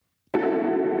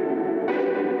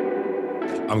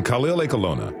I'm Khalil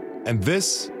Ekalona, and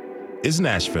this is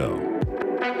Nashville.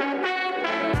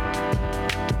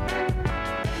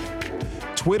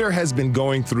 Twitter has been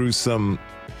going through some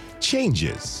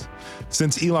changes.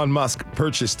 Since Elon Musk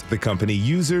purchased the company,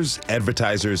 users,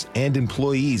 advertisers, and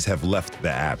employees have left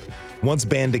the app. Once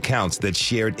banned accounts that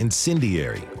shared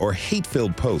incendiary or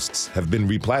hate-filled posts have been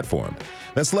replatformed.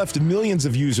 That's left millions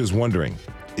of users wondering,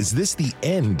 is this the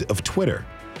end of Twitter?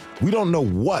 We don't know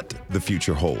what the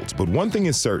future holds, but one thing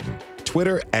is certain,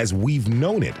 Twitter as we've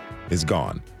known it is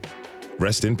gone.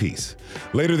 Rest in peace.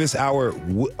 Later this hour,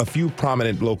 a few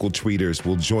prominent local tweeters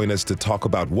will join us to talk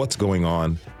about what's going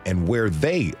on and where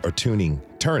they are turning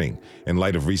in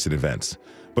light of recent events.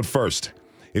 But first,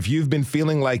 if you've been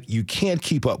feeling like you can't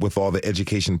keep up with all the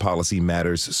education policy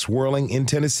matters swirling in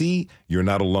Tennessee, you're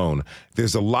not alone.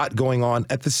 There's a lot going on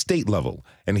at the state level.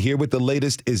 And here with the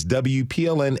latest is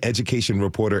WPLN education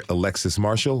reporter Alexis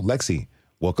Marshall. Lexi,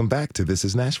 welcome back to This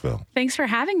is Nashville. Thanks for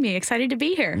having me. Excited to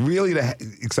be here. Really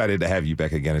excited to have you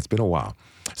back again. It's been a while.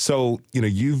 So,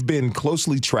 you've been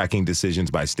closely tracking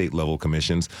decisions by state level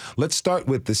commissions. Let's start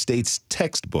with the state's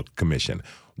textbook commission.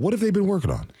 What have they been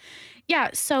working on?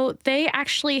 Yeah, so they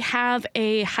actually have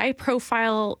a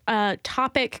high-profile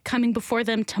topic coming before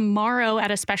them tomorrow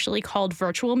at a specially called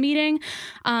virtual meeting.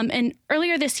 And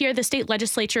earlier this year, the state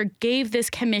legislature gave this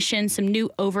commission some new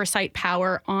oversight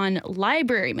power on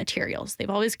library materials. They've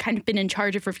always kind of been in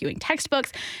charge of reviewing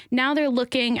textbooks. Now they're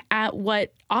looking at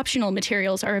what optional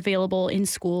materials are available in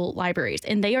school libraries,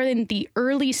 and they are in the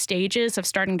early stages of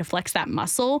starting to flex that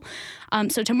muscle.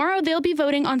 So tomorrow they'll be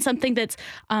voting on something that's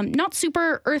not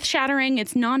super earth-shattering.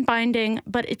 It's non-binding,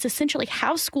 but it's essentially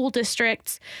how school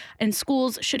districts and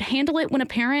schools should handle it when a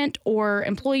parent or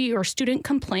employee or student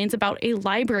complains about a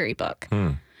library book.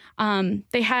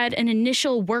 They had an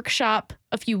initial workshop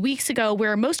a few weeks ago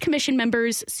where most commission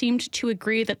members seemed to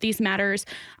agree that these matters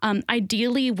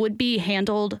ideally would be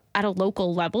handled at a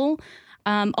local level.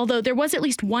 Although there was at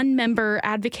least one member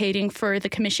advocating for the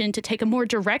commission to take a more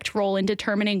direct role in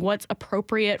determining what's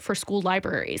appropriate for school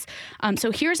libraries.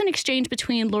 So here's an exchange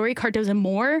between Lori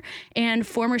Cardoza-Moore and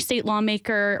former state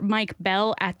lawmaker Mike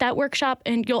Bell at that workshop.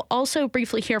 And you'll also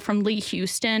briefly hear from Lee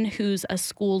Houston, who's a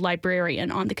school librarian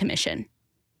on the commission.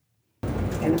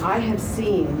 And I have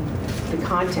seen the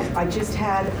content. I just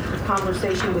had a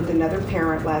conversation with another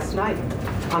parent last night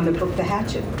on the book The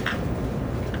Hatchet.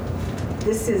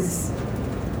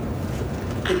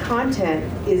 The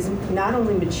content is not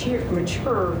only mature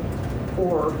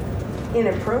or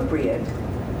inappropriate,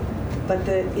 but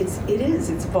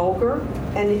it's vulgar,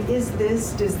 and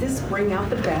does this bring out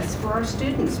the best for our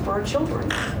students, for our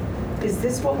children? Is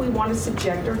this what we want to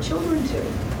subject our children to?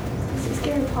 Is this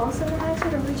Gary Paulson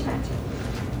Hatchet or which Hatchet?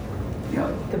 Yeah,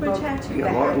 Which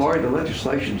Hatchet? Laurie, the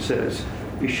legislation says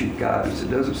issue guidance. It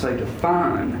doesn't say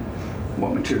define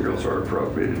what materials are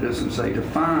appropriate. It doesn't say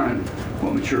define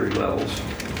what maturity levels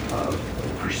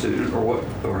for student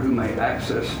or who may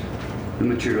access the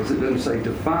materials. It doesn't say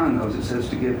define those. It says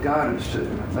to give guidance to.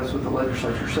 That's what the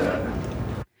legislature said.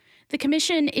 The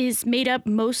commission is made up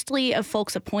mostly of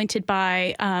folks appointed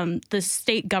by the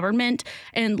state government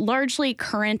and largely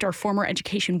current or former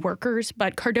education workers.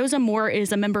 But Cardoza-Moore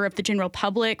is a member of the general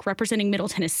public representing Middle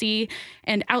Tennessee.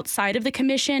 And outside of the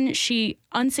commission, she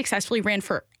unsuccessfully ran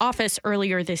for office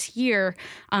earlier this year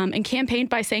and campaigned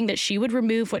by saying that she would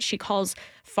remove what she calls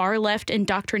far-left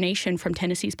indoctrination from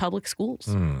Tennessee's public schools.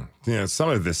 Some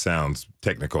of this sounds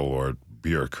technical or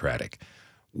bureaucratic.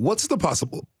 What's the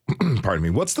possible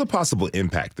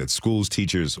impact that schools,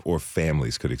 teachers, or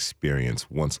families could experience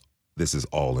once this is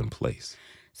all in place?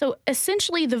 So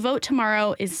essentially, the vote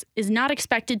tomorrow is not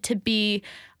expected to be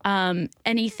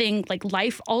anything like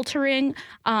life-altering.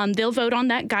 They'll vote on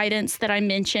that guidance that I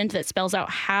mentioned that spells out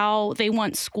how they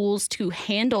want schools to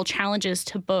handle challenges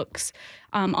to books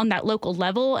on that local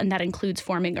level, and that includes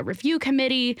forming a review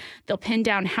committee. They'll pin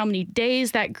down how many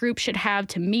days that group should have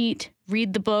to meet,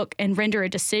 read the book, and render a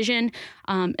decision.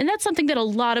 And that's something that a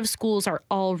lot of schools are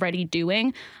already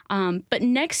doing. But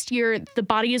next year, the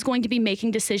body is going to be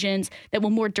making decisions that will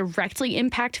more directly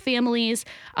impact families,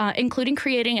 including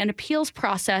creating an appeals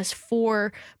process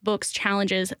for books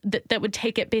challenges that would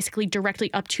take it basically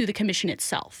directly up to the commission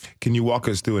itself. Can you walk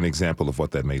us through an example of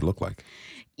what that may look like?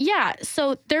 Yeah,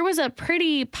 so there was a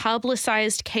pretty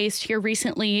publicized case here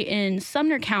recently in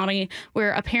Sumner County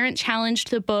where a parent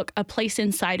challenged the book A Place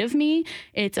Inside of Me.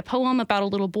 It's a poem about a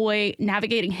little boy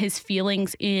navigating his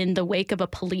feelings in the wake of a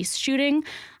police shooting.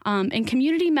 And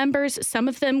community members, some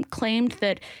of them claimed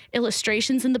that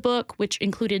illustrations in the book, which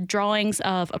included drawings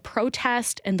of a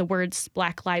protest and the words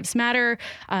Black Lives Matter,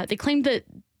 they claimed that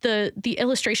the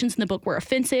illustrations in the book were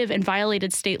offensive and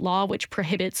violated state law, which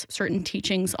prohibits certain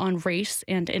teachings on race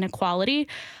and inequality.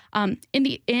 In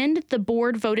the end, the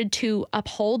board voted to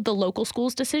uphold the local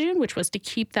school's decision, which was to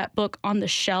keep that book on the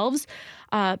shelves.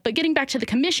 But getting back to the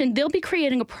commission, they'll be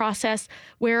creating a process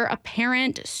where a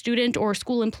parent, student, or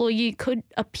school employee could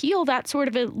appeal that sort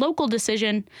of a local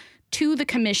decision to the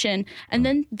commission, and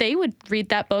then they would read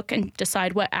that book and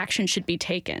decide what action should be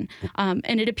taken.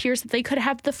 And it appears that they could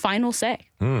have the final say.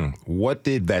 What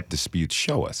did that dispute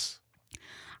show us?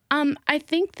 I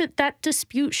think that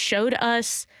dispute showed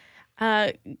us,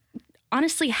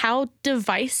 honestly, how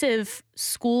divisive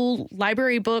school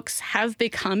library books have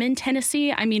become in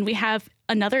Tennessee. I mean, we have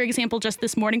another example just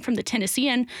this morning from the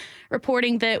Tennessean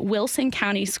reporting that Wilson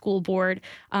County School Board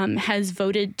has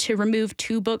voted to remove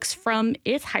 2 books from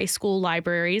its high school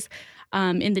libraries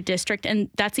in the district. And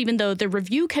that's even though the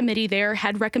review committee there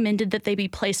had recommended that they be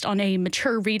placed on a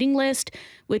mature reading list,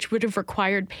 which would have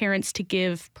required parents to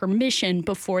give permission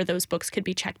before those books could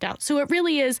be checked out. So it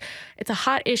really is, it's a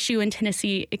hot issue in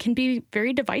Tennessee. It can be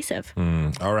very divisive.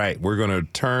 All right, we're going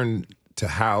to turn to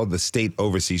how the state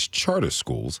oversees charter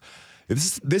schools.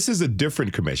 This is a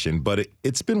different commission, but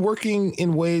it's been working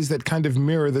in ways that kind of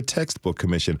mirror the textbook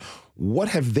commission. What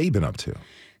have they been up to?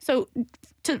 So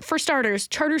for starters,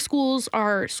 charter schools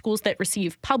are schools that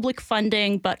receive public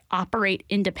funding but operate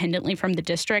independently from the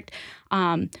district.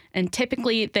 And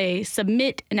typically they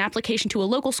submit an application to a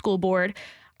local school board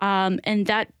and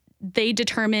that they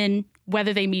determine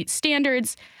whether they meet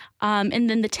standards. And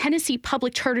then the Tennessee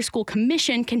Public Charter School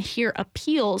Commission can hear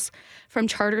appeals from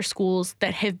charter schools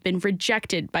that have been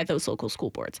rejected by those local school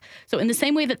boards. So in the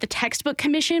same way that the Textbook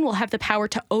Commission will have the power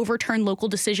to overturn local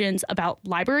decisions about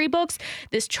library books,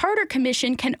 this charter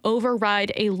commission can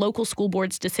override a local school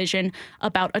board's decision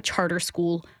about a charter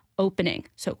school opening.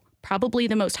 So probably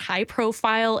the most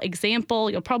high-profile example,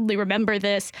 you'll probably remember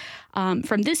this,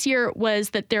 from this year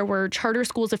was that there were charter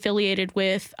schools affiliated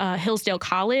with Hillsdale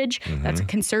College. That's a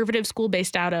conservative school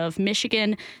based out of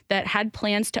Michigan that had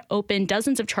plans to open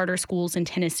dozens of charter schools in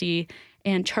Tennessee,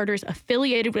 and charters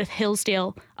affiliated with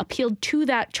Hillsdale appealed to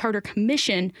that charter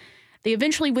commission. They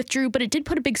eventually withdrew, but it did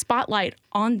put a big spotlight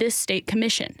on this state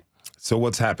commission. So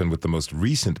what's happened with the most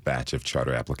recent batch of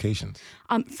charter applications?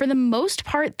 For the most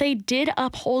part, they did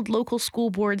uphold local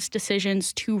school boards'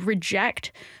 decisions to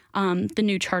reject the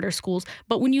new charter schools.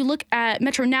 But when you look at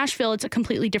Metro Nashville, it's a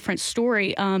completely different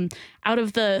story. Out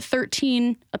of the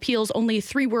 13 appeals, only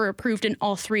 3 were approved, and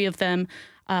all 3 of them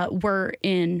were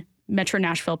in Metro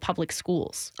Nashville public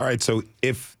schools. All right, so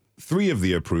if 3 of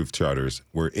the approved charters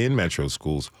were in Metro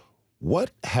schools,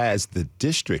 what has the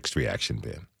district's reaction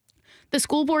been? The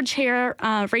school board chair,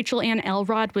 Rachel Ann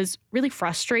Elrod, was really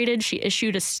frustrated. She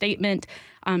issued a statement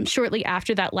shortly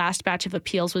after that last batch of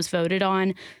appeals was voted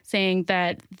on, saying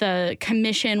that the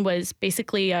commission was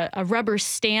basically a rubber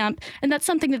stamp, and that's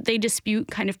something that they dispute,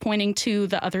 kind of pointing to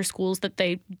the other schools that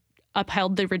they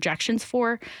upheld the rejections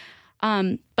for.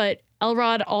 But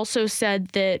Elrod also said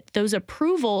that those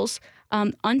approvals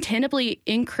untenably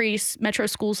increase Metro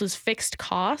Schools' fixed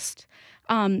cost.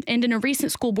 And in a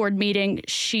recent school board meeting,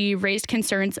 she raised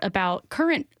concerns about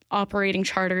current operating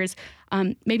charters,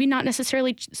 maybe not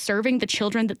necessarily serving the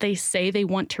children that they say they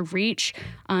want to reach.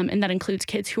 And that includes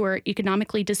kids who are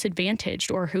economically disadvantaged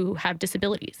or who have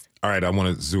disabilities. All right, I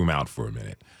want to zoom out for a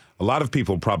minute. A lot of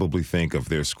people probably think of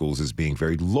their schools as being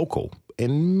very local,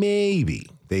 and maybe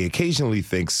they occasionally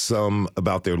think some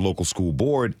about their local school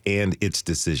board and its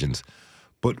decisions.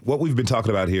 But what we've been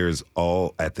talking about here is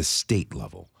all at the state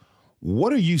level.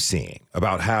 What are you seeing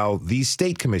about how these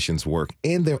state commissions work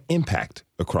and their impact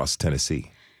across Tennessee?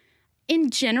 In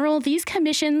general, these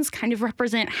commissions kind of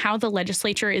represent how the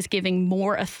legislature is giving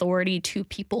more authority to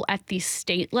people at the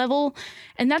state level.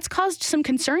 And that's caused some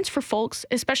concerns for folks,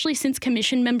 especially since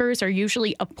commission members are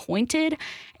usually appointed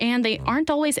and they aren't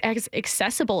always as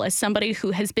accessible as somebody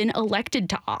who has been elected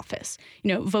to office.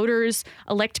 You know, voters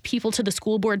elect people to the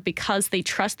school board because they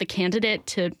trust the candidate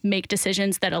to make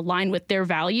decisions that align with their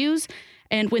values.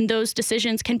 And when those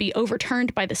decisions can be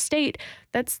overturned by the state,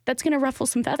 that's going to ruffle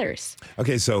some feathers.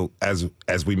 Okay, so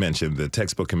as we mentioned, the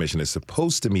Textbook Commission is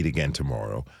supposed to meet again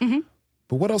tomorrow.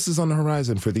 But what else is on the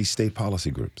horizon for these state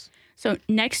policy groups? So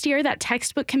next year, that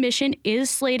Textbook Commission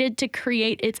is slated to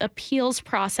create its appeals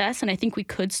process, and I think we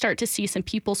could start to see some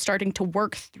people starting to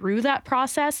work through that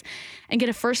process and get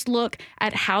a first look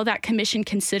at how that commission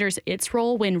considers its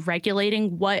role when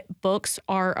regulating what books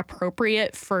are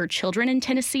appropriate for children in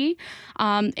Tennessee.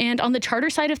 And on the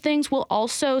charter side of things, we'll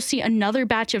also see another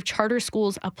batch of charter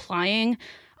schools applying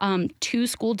 2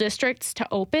 school districts to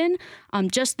open.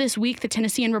 Just this week, the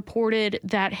Tennessean reported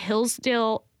that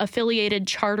Hillsdale-affiliated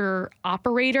charter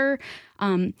operator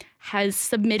has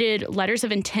submitted letters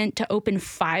of intent to open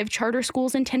 5 charter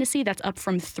schools in Tennessee. That's up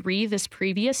from 3 this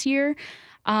previous year.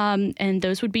 And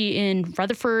those would be in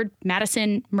Rutherford,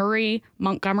 Madison, Murray,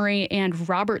 Montgomery, and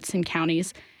Robertson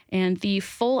counties. And the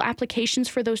full applications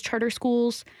for those charter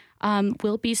schools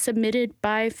will be submitted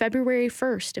by February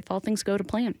 1st if all things go to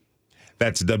plan.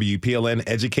 That's WPLN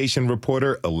education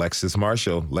reporter Alexis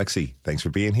Marshall. Lexi, thanks for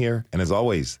being here. And as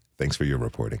always, thanks for your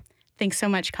reporting. Thanks so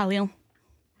much, Khalil.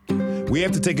 We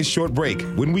have to take a short break.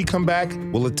 When we come back,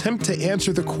 we'll attempt to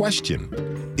answer the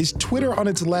question, is Twitter on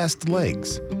its last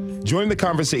legs? Join the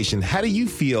conversation. How do you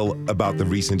feel about the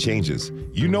recent changes?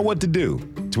 You know what to do.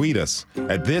 Tweet us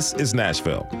at This Is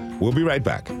Nashville. We'll be right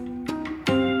back.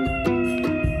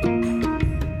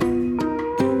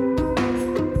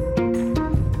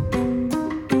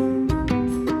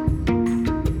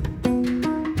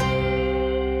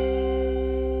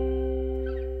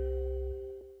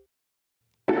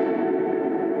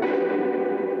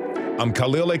 I'm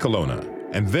Khalil Ekulona,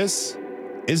 and this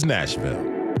is Nashville.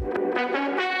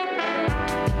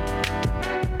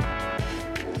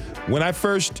 When I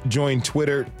first joined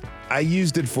Twitter, I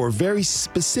used it for a very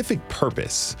specific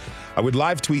purpose. I would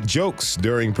live tweet jokes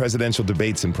during presidential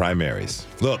debates and primaries.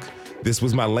 Look, this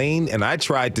was my lane, and I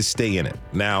tried to stay in it.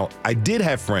 Now, I did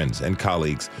have friends and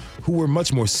colleagues who were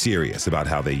much more serious about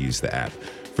how they use the app.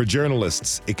 For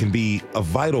journalists, it can be a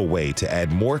vital way to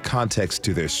add more context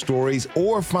to their stories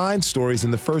or find stories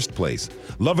in the first place.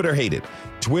 Love it or hate it,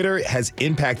 Twitter has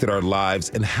impacted our lives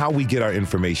and how we get our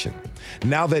information.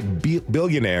 Now that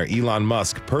billionaire Elon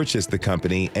Musk purchased the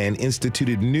company and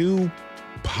instituted new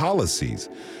policies,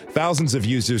 thousands of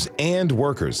users and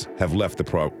workers have left the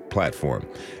platform,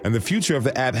 and the future of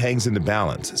the app hangs in the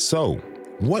balance. So,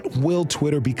 what will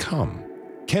Twitter become?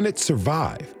 Can it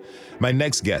survive? My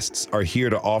next guests are here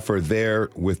to offer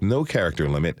with no character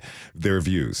limit, their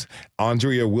views.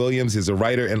 Andrea Williams is a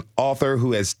writer and author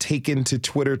who has taken to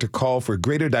Twitter to call for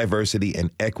greater diversity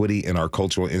and equity in our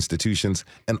cultural institutions.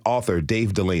 And author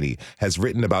Dave Delaney has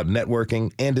written about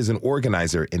networking and is an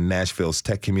organizer in Nashville's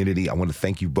tech community. I want to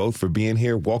thank you both for being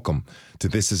here. Welcome to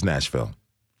This Is Nashville.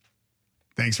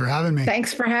 Thanks for having me.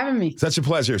 Thanks for having me. Such a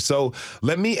pleasure. So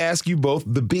let me ask you both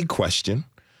the big question.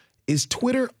 Is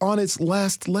Twitter on its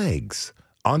last legs?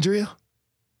 Andrea?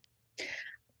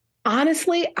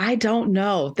 Honestly, I don't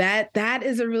know. That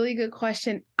is a really good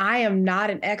question. I am not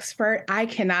an expert. I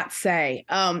cannot say.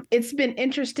 It's been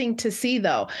interesting to see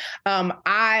though.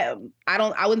 I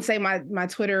wouldn't say my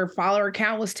Twitter follower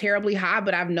count was terribly high,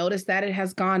 but I've noticed that it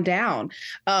has gone down.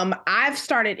 I've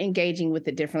started engaging with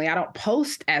it differently. I don't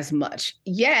post as much,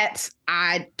 yet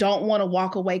I don't want to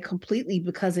walk away completely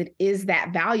because it is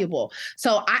that valuable.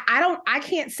 So I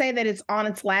can't say that it's on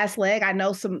its last leg. I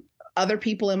know some other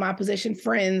people in my position,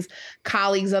 friends,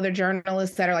 colleagues, other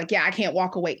journalists that are like, yeah, I can't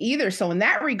walk away either. So in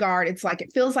that regard, it's like,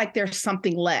 it feels like there's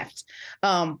something left,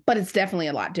 but it's definitely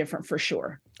a lot different for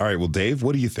sure. All right. Well, Dave,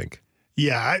 what do you think?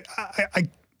 Yeah, I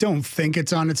don't think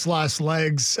it's on its last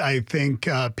legs. I think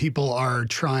people are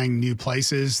trying new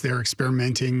places. They're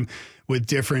experimenting with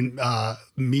different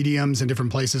mediums and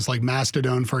different places like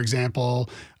Mastodon, for example.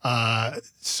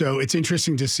 So it's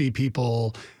interesting to see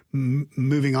people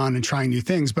moving on and trying new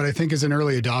things. But I think as an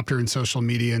early adopter in social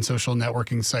media and social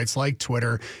networking sites like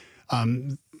Twitter,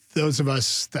 those of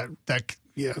us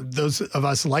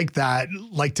like that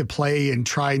like to play and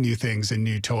try new things and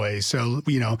new toys. So,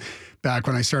 back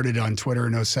when I started on Twitter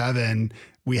in 2007,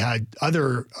 we had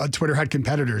Twitter had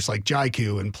competitors like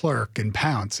Jaiku and Plurk and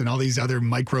Pounce and all these other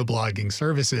microblogging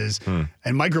services. And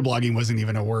microblogging wasn't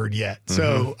even a word yet.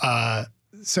 Mm-hmm.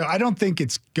 So I don't think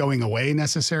it's going away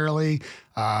necessarily,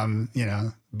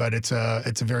 but it's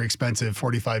a very expensive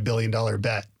 $45 billion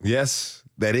bet. Yes,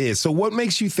 that is. So what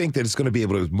makes you think that it's going to be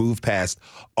able to move past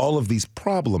all of these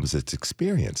problems it's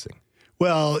experiencing?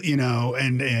 Well,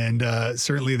 and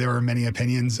certainly there are many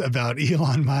opinions about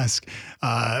Elon Musk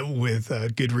with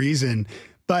good reason.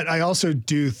 But I also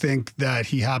do think that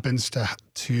he happens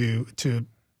to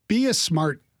be a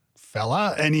smart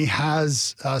fella, and he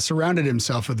has surrounded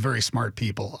himself with very smart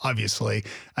people. Obviously,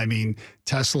 I mean,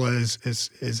 Tesla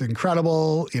is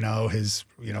incredible. His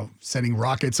sending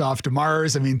rockets off to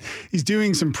Mars. I mean, he's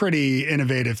doing some pretty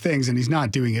innovative things, and he's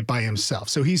not doing it by himself.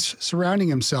 So he's surrounding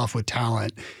himself with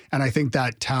talent, and I think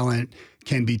that talent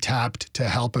can be tapped to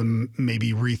help him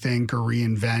maybe rethink or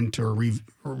reinvent or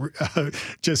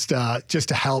just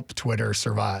to help Twitter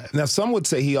survive. Now, some would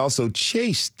say he also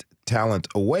chased talent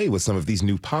away with some of these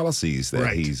new policies that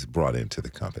Right. he's brought into the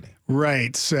company.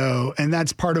 Right. So, and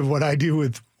that's part of what I do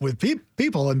with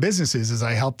people and businesses is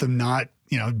I help them not,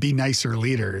 be nicer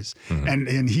leaders.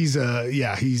 And he's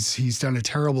done a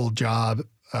terrible job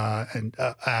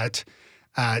at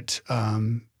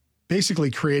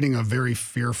basically creating a very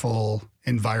fearful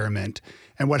environment.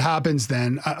 And what happens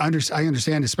then, I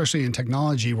understand, especially in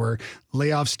technology where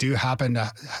layoffs do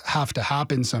have to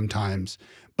happen sometimes.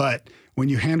 But when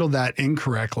you handle that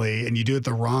incorrectly and you do it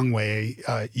the wrong way,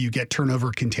 you get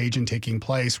turnover contagion taking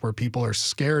place where people are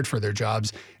scared for their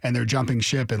jobs and they're jumping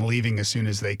ship and leaving as soon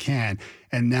as they can.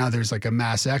 And now there's like a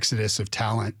mass exodus of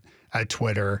talent at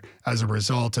Twitter as a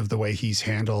result of the way he's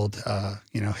handled,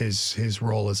 his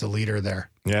role as a leader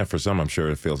there. Yeah, for some, I'm sure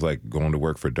it feels like going to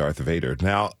work for Darth Vader.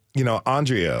 Now,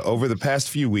 Andrea, over the past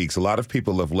few weeks, a lot of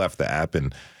people have left the app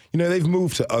and, they've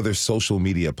moved to other social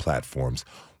media platforms.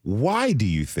 Why do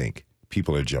you think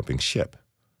people are jumping ship?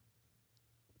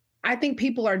 I think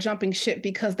people are jumping ship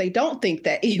because they don't think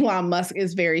that Elon Musk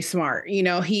is very smart.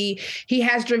 He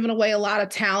has driven away a lot of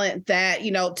talent that,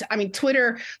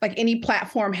 Twitter, like any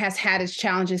platform, has had its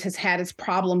challenges, has had its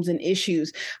problems and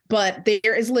issues. But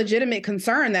there is legitimate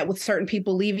concern that with certain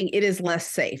people leaving, it is less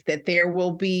safe, that there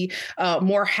will be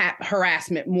more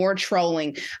harassment, more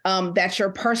trolling, that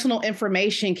your personal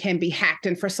information can be hacked.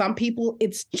 And for some people,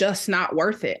 it's just not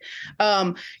worth it.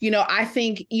 I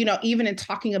think, even in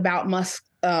talking about Musk,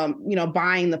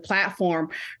 buying the platform.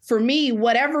 For me,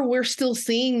 whatever we're still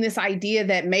seeing, this idea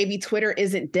that maybe Twitter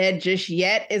isn't dead just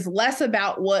yet is less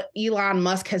about what Elon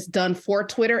Musk has done for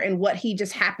Twitter and what he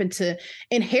just happened to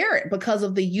inherit because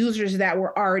of the users that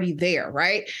were already there,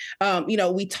 right?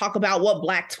 We talk about what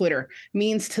Black Twitter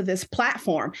means to this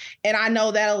platform. And I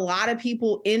know that a lot of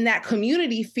people in that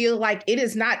community feel like it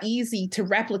is not easy to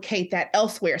replicate that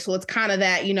elsewhere. So it's kind of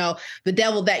that, the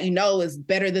devil that you know is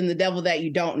better than the devil that you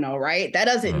don't know, right? That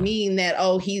doesn't mean that,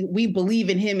 we believe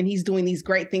in him and he's doing these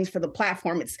great things for the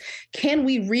platform. It's, can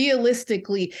we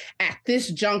realistically at this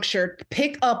juncture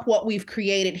pick up what we've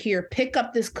created here, pick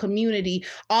up this community,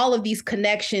 all of these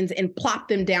connections and plop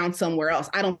them down somewhere else?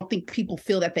 I don't think people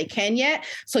feel that they can yet.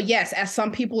 So yes, as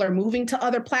some people are moving to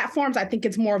other platforms, I think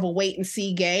it's more of a wait and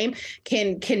see game.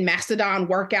 Can Mastodon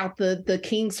work out the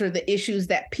kinks or the issues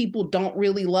that people don't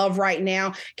really love right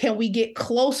now? Can we get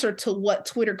closer to what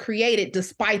Twitter created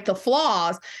despite the flaws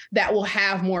that will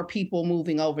have more people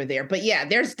moving over there? But yeah,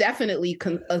 there's definitely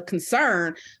a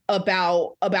concern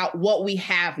about what we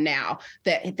have now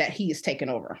that he has taken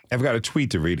over. I've got a tweet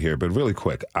to read here, but really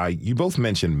quick. You both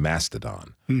mentioned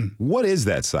Mastodon. What is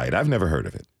that site? I've never heard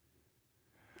of it.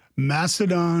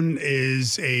 Mastodon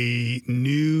is a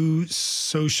new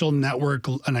social network,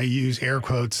 and I use air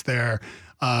quotes there.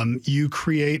 You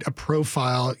create a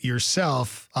profile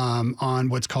yourself on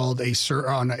what's called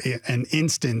an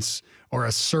instance or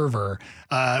a server.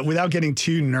 Without getting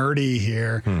too nerdy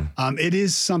here, it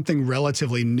is something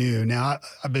relatively new. Now,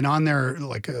 I've been on there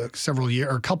like a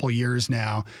couple years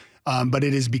now, but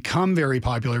it has become very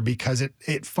popular because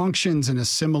it functions in a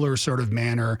similar sort of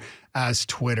manner as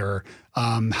Twitter.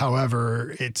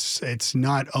 However, it's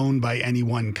not owned by any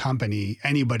one company.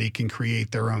 Anybody can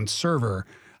create their own server.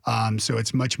 So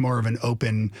it's much more of an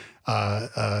open,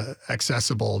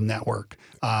 accessible network.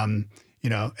 And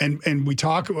we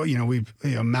talk,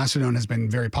 Mastodon has been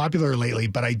very popular lately,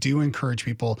 but I do encourage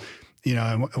people,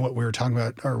 and what we were talking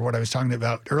about, or what I was talking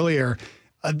about earlier,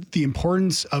 the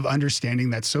importance of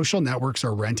understanding that social networks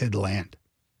are rented land.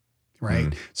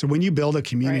 Right. So when you build a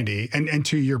community, and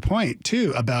to your point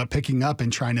too, about picking up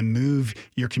and trying to move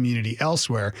your community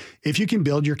elsewhere, if you can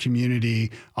build your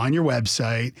community on your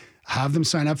website, have them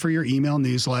sign up for your email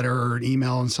newsletter or an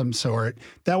email of some sort.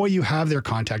 That way you have their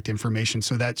contact information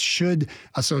so that should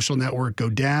a social network go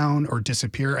down or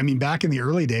disappear. I mean, back in the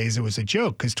early days, it was a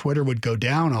joke because Twitter would go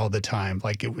down all the time.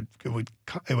 Like it would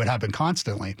happen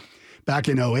constantly. Back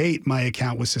in 2008, my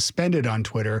account was suspended on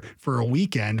Twitter for a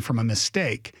weekend from a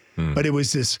mistake. But it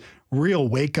was this real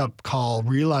wake-up call,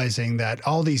 realizing that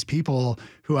all these people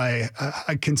who I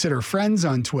consider friends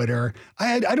on Twitter,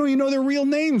 I don't even know their real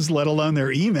names, let alone their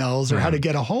emails or how to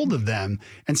get a hold of them.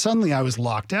 And suddenly I was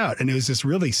locked out. And it was this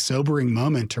really sobering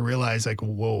moment to realize, like,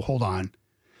 whoa, hold on.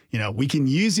 We can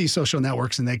use these social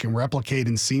networks and they can replicate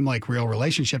and seem like real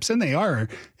relationships, and they are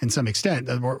in some extent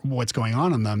what's going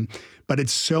on in them. But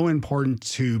it's so important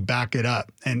to back it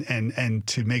up and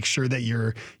to make sure that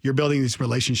you're building these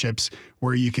relationships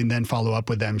where you can then follow up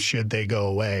with them should they go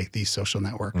away, these social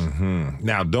networks.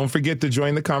 Now, don't forget to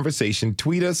join the conversation.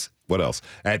 Tweet us. What else?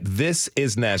 At This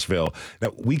Is Nashville.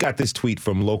 Now, we got this tweet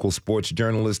from local sports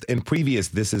journalist and previous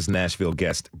This Is Nashville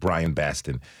guest, Brian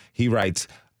Baston. He writes,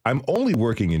 I'm only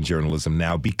working in journalism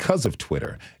now because of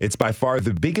Twitter. It's by far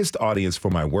the biggest audience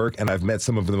for my work, and I've met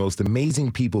some of the most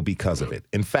amazing people because of it.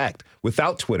 In fact,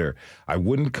 without Twitter, I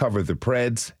wouldn't cover the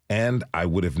Preds, and I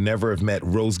would have never have met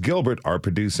Rose Gilbert, our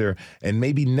producer, and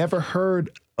maybe never heard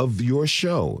of your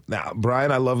show. Now,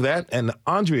 Brian, I love that. And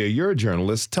Andrea, you're a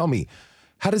journalist. Tell me,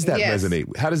 how does that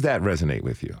resonate? How does that resonate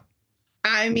with you?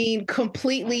 I mean,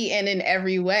 completely and in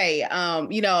every way. I'm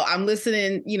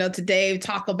listening, to Dave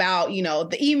talk about,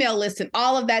 the email list and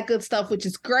all of that good stuff, which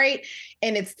is great.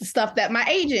 And it's the stuff that my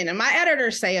agent and my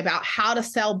editors say about how to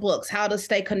sell books, how to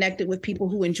stay connected with people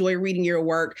who enjoy reading your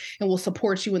work and will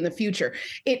support you in the future.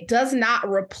 It does not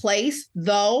replace,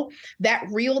 though, that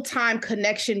real-time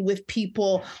connection with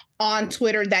people on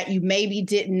Twitter that you maybe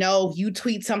didn't know. You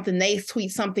tweet something, they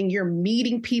tweet something, you're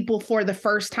meeting people for the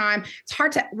first time. It's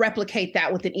hard to replicate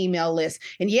that with an email list.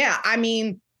 And yeah, I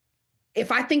mean, if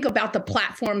I think about the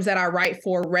platforms that I write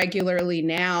for regularly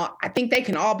now, I think they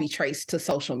can all be traced to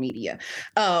social media.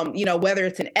 Whether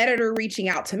it's an editor reaching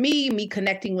out to me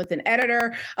connecting with an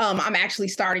editor. I'm actually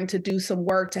starting to do some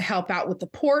work to help out with The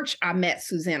Porch. I met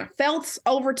Susanna Feltz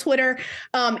over Twitter.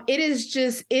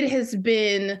 It has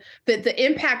been the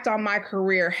impact on my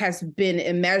career has been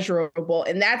immeasurable.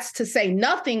 And that's to say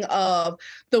nothing of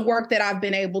the work that I've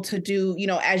been able to do,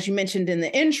 as you mentioned in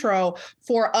the intro,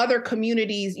 for other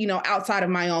communities, outside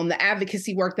of my own, the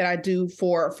advocacy work that I do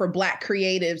for Black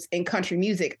creatives in country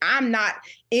music. I'm not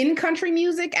in country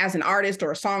music as an artist or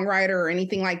a songwriter or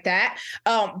anything like that,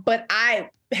 but I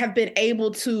have been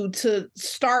able to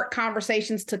start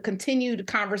conversations, to continue the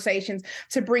conversations,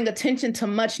 to bring attention to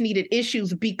much needed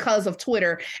issues because of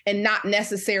Twitter and not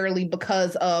necessarily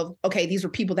because of, okay, these were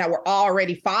people that were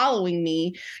already following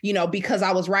me, because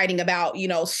I was writing about,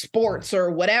 sports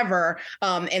or whatever.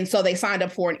 And so they signed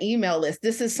up for an email list.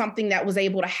 This is something that was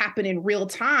able to happen in real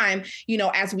time,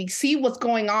 as we see what's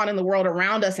going on in the world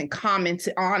around us and comment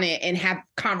on it and have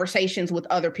conversations with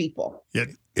other people. Yeah.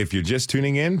 If you're just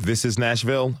tuning in, this is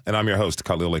Nashville, and I'm your host,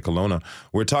 Khalil Colonna.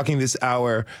 We're talking this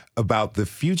hour about the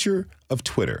future of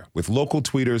Twitter with local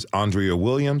tweeters Andrea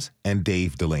Williams and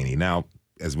Dave Delaney. Now,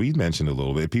 as we mentioned a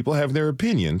little bit, people have their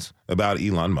opinions about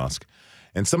Elon Musk,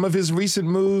 and some of his recent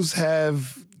moves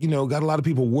have, got a lot of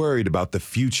people worried about the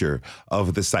future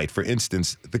of the site. For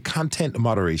instance, the content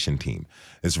moderation team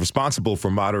is responsible for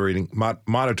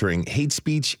monitoring hate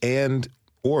speech and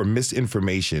or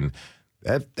misinformation.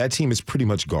 That team is pretty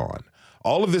much gone.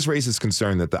 All of this raises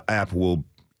concern that the app will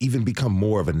even become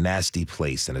more of a nasty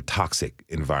place and a toxic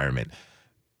environment.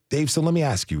 Dave, so let me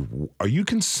ask you, are you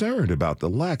concerned about the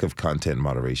lack of content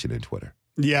moderation in Twitter?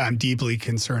 Yeah, I'm deeply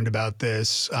concerned about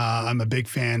this. I'm a big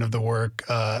fan of the work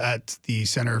at the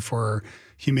Center for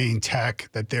Humane Tech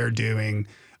that they're doing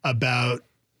about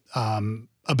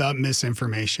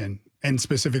misinformation and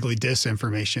specifically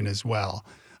disinformation as well.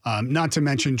 Not to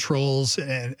mention trolls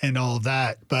and all of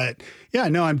that. But yeah,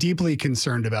 no, I'm deeply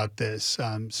concerned about this.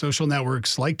 Social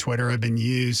networks like Twitter have been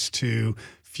used to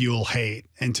fuel hate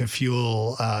and to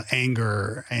fuel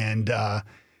anger.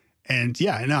 And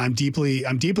yeah, no, I'm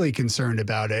deeply concerned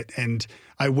about it. And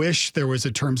I wish there was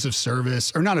a terms of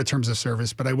service, or not a terms of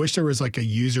service, but I wish there was like a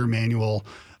user manual,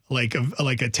 like a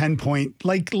 10-point,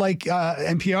 like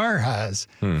NPR has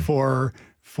for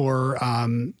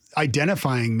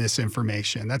identifying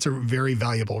misinformation. That's a very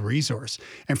valuable resource.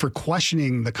 And for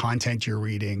questioning the content you're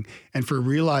reading, and for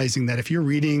realizing that if you're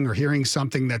reading or hearing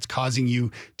something that's causing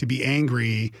you to be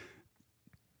angry,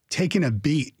 taking a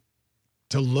beat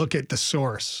to look at the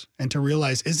source and to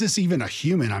realize, is this even a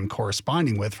human I'm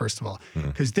corresponding with, first of all?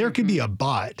 Because there could be a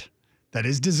bot that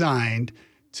is designed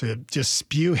to just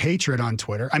spew hatred on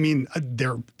Twitter. I mean, I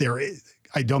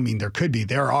don't mean there could be,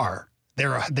 there are.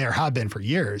 There have been for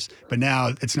years, but now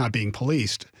it's not being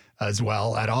policed as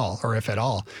well at all, or if at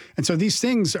all. And so these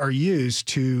things are used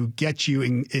to get you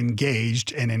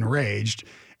engaged and enraged.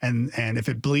 And if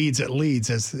it bleeds, it leads,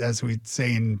 as we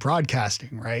say in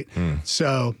broadcasting, right?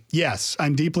 So yes,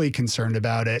 I'm deeply concerned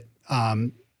about it.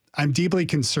 I'm deeply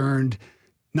concerned,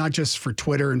 not just for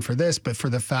Twitter and for this, but for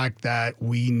the fact that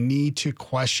we need to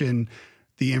question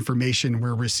the information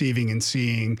we're receiving and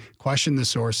seeing, question the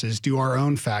sources, do our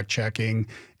own fact checking,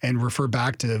 and refer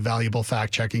back to valuable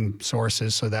fact checking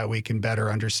sources so that we can better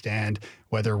understand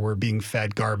whether we're being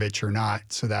fed garbage or not,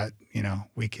 so that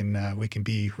we can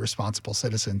be responsible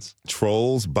citizens.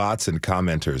 Trolls, bots, and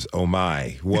commenters. Oh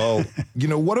my. Well,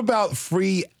 what about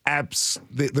free apps?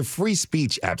 The free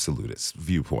speech absolutist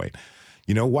viewpoint.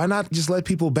 Why not just let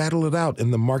people battle it out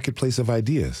in the marketplace of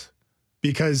ideas?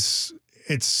 Because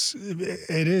it's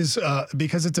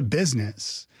a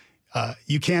business.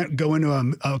 You can't go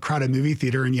into a crowded movie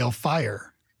theater and yell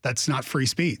fire. That's not free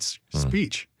speech.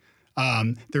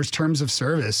 There's terms of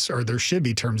service, or there should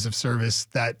be terms of service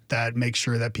that make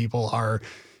sure that people are,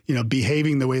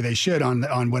 behaving the way they should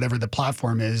on whatever the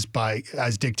platform is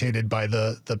as dictated by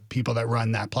the people that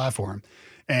run that platform.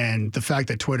 And the fact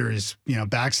that Twitter is,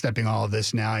 backstepping all of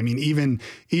this now, I mean,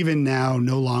 even now,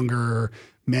 no longer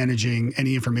managing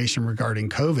any information regarding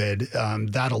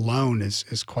COVID, that alone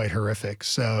is quite horrific.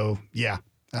 So yeah,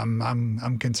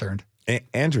 I'm concerned.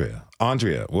 Andrea,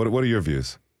 what are your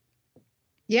views?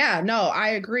 Yeah, no, I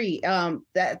agree.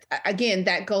 That again,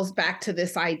 that goes back to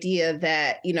this idea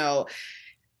that,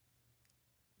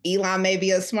 Elon may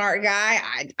be a smart guy.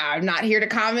 I'm not here to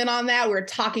comment on that. We're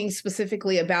talking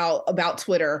specifically about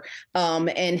Twitter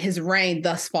and his reign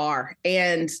thus far.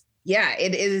 And yeah,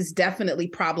 it is definitely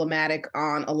problematic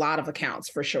on a lot of accounts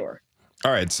for sure.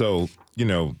 All right. So,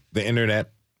 the internet,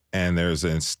 and there's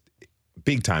a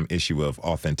big time issue of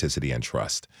authenticity and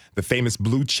trust. The famous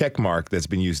blue check mark that's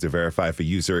been used to verify if a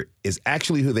user is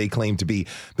actually who they claim to be.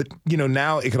 But,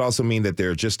 now it could also mean that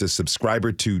they're just a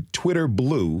subscriber to Twitter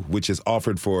Blue, which is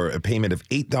offered for a payment of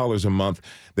 $8 a month.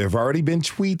 There have already been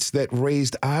tweets that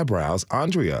raised eyebrows.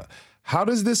 Andrea, how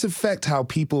does this affect how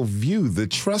people view the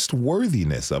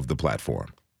trustworthiness of the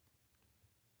platform?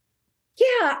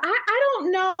 Yeah, I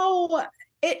don't know.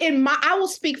 I will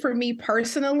speak for me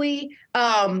personally.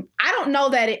 I don't know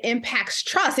that it impacts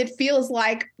trust. It feels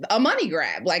like a money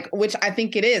grab, which I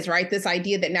think it is, right? This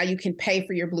idea that now you can pay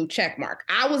for your blue check mark.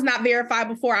 I was not verified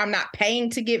before. I'm not paying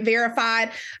to get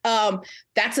verified.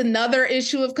 That's another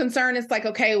issue of concern. It's like,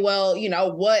 okay, well,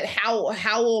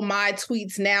 how will my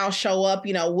tweets now show up?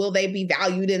 Will they be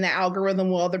valued in the algorithm?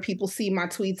 Will other people see my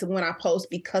tweets when I post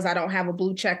because I don't have a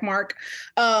blue check mark?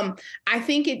 I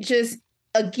think it just,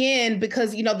 again,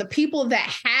 because, the people that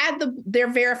had their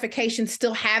verification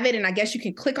still have it. And I guess you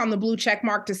can click on the blue check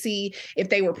mark to see if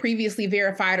they were previously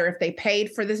verified or if they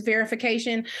paid for this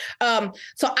verification. So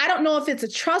I don't know if it's a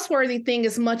trustworthy thing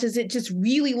as much as it just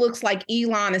really looks like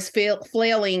Elon is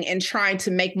flailing and trying to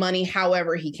make money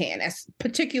however he can,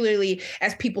 particularly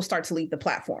as people start to leave the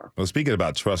platform. Well, speaking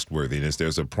about trustworthiness,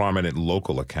 there's a prominent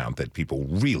local account that people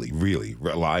really, really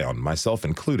rely on, myself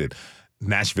included.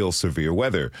 Nashville Severe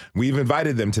Weather. We've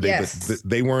invited them today, yes, but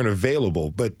they weren't available.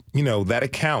 But, that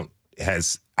account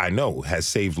has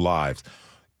saved lives.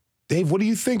 Dave, what do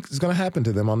you think is going to happen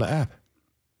to them on the app?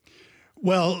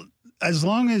 Well, as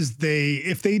long as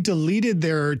if they deleted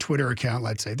their Twitter account,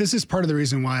 let's say, this is part of the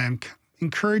reason why I'm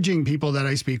encouraging people that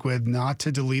I speak with not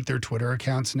to delete their Twitter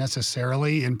accounts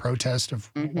necessarily in protest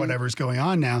of whatever's going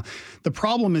on now. The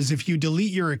problem is if you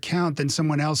delete your account, then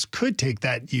someone else could take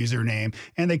that username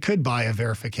and they could buy a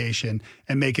verification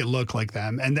and make it look like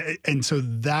them. And so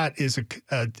that is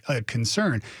a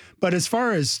concern. But as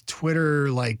far as Twitter,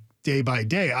 day by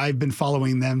day, I've been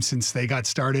following them since they got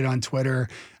started on Twitter.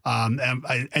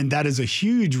 And that is a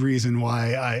huge reason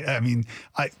why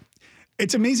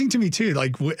it's amazing to me too,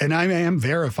 and I am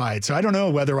verified. So I don't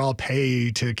know whether I'll pay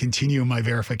to continue my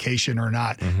verification or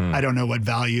not. I don't know what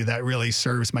value that really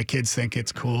serves. My kids think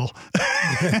it's cool.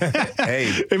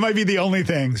 Hey, it might be the only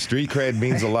thing. Street cred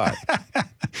means a lot.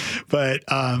 But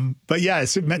yeah,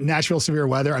 Nashville Severe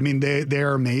Weather. I mean, they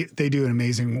do an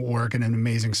amazing work and an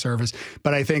amazing service.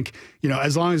 But I think,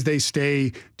 as long as they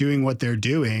stay doing what they're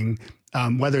doing,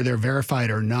 whether they're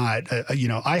verified or not,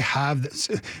 I have this.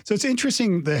 So it's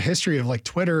interesting, the history of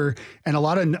Twitter and a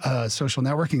lot of social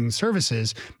networking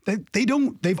services,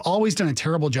 they've always done a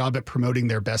terrible job at promoting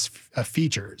their best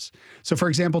features. So for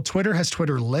example, Twitter has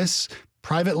Twitter lists,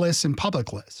 private lists, and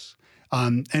public lists.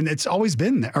 And it's always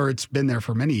been there, or it's been there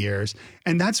for many years.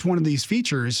 And that's one of these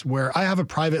features where I have a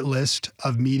private list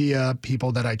of media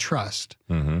people that I trust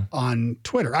on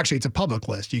Twitter. Actually, it's a public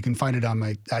list. You can find it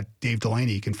at Dave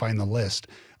Delaney. You can find the list.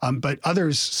 But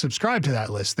others subscribe to that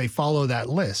list. They follow that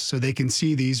list so they can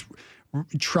see these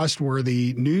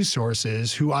trustworthy news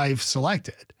sources who I've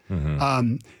selected.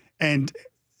 And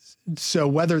so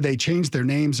whether they change their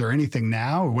names or anything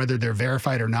now, or whether they're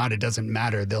verified or not, it doesn't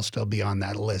matter. They'll still be on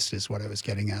that list is what I was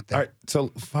getting at there. All right. So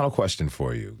final question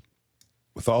for you.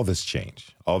 With all this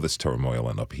change, all this turmoil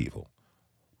and upheaval,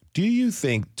 do you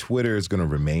think Twitter is going to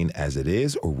remain as it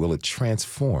is, or will it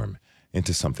transform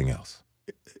into something else?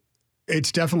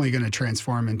 It's definitely going to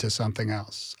transform into something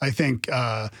else. I think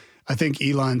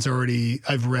Elon's already,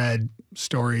 I've read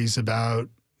stories about,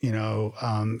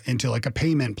 into a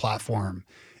payment platform,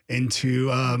 into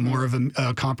more of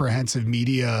a comprehensive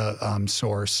media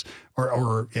source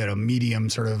or medium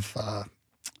sort of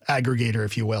aggregator,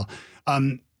 if you will.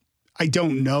 I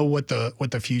don't know what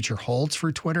the future holds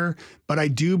for Twitter, but I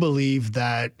do believe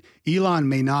that Elon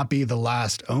may not be the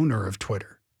last owner of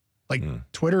Twitter. Like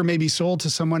Twitter may be sold to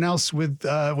someone else with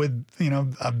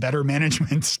a better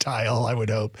management style, I would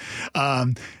hope.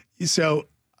 So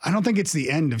I don't think it's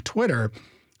the end of Twitter,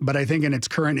 but I think in its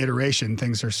current iteration,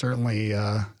 things are certainly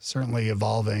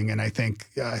evolving, and I think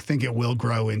it will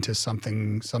grow into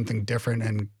something different,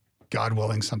 and God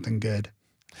willing, something good.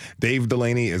 Dave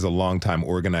Delaney is a longtime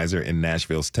organizer in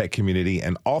Nashville's tech community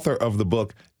and author of the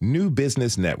book New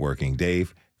Business Networking.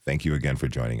 Dave, thank you again for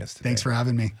joining us today. Thanks for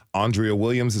having me. Andrea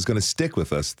Williams is going to stick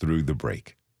with us through the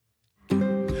break.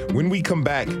 When we come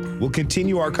back, we'll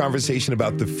continue our conversation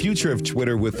about the future of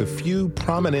Twitter with a few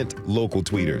prominent local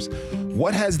tweeters.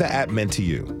 What has the app meant to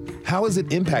you? How has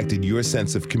it impacted your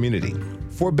sense of community?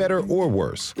 For better or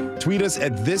worse? Tweet us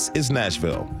at This Is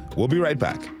Nashville. We'll be right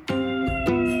back.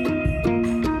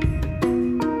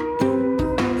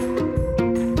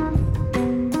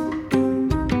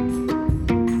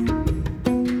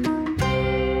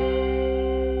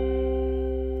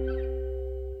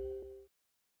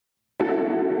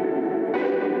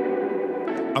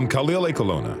 I'm Khalil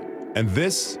Ekulona, and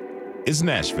this is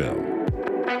Nashville.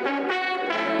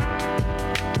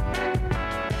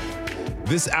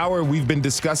 This hour, we've been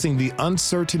discussing the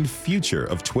uncertain future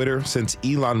of Twitter since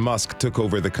Elon Musk took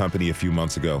over the company a few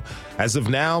months ago. As of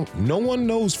now, no one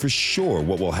knows for sure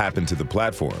what will happen to the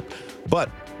platform. But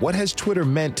what has Twitter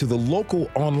meant to the local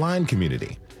online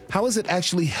community? How has it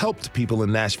actually helped people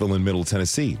in Nashville and Middle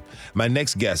Tennessee? My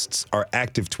next guests are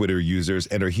active Twitter users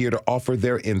and are here to offer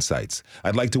their insights.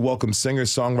 I'd like to welcome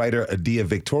singer-songwriter Adia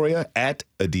Victoria at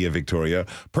Adia Victoria,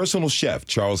 personal chef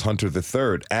Charles Hunter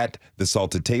III at The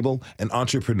Salted Table, and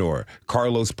entrepreneur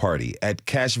Carlos Party at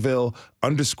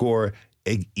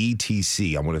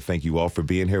Cashville_ETC. I want to thank you all for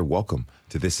being here. Welcome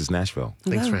to This Is Nashville.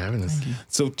 Thanks for having us.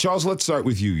 So, Charles, let's start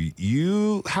with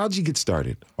you. How'd you get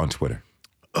started on Twitter?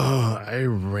 I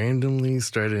randomly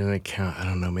started an account, I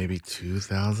don't know, maybe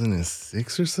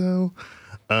 2006 or so.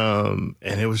 And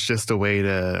it was just a way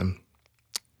to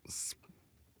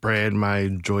spread my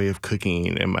joy of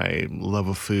cooking and my love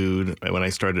of food when I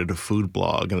started a food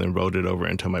blog and then rolled it over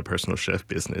into my personal chef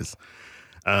business.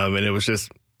 And it was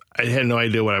just, I had no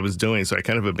idea what I was doing, so I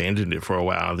kind of abandoned it for a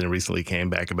while, then recently came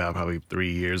back about probably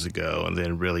 3 years ago and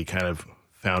then really kind of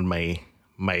found my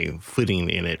footing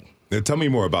in it. Now, tell me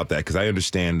more about that, because I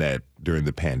understand that during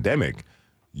the pandemic,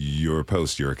 your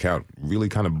account really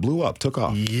kind of blew up, took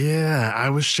off. Yeah, I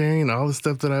was sharing all the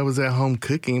stuff that I was at home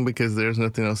cooking because there's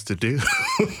nothing else to do.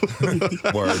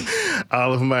 Word.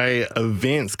 All of my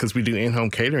events, because we do in-home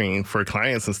catering for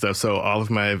clients and stuff, so all of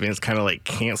my events kind of like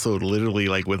canceled literally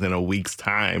like within a week's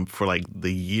time for like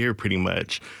the year pretty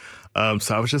much.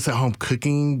 So I was just at home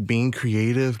cooking, being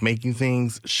creative, making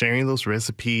things, sharing those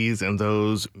recipes and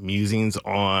those musings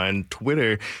on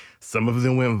Twitter. Some of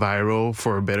them went viral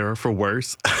for better or for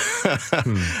worse.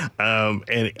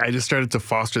 And I just started to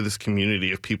foster this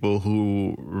community of people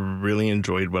who really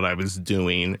enjoyed what I was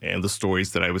doing and the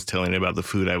stories that I was telling about the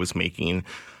food I was making.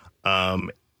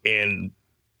 And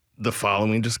the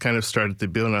following just kind of started to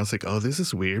build. And I was like, oh, this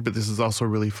is weird, but this is also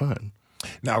really fun.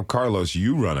 Now, Carlos,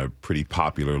 you run a pretty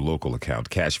popular local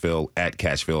account, Cashville at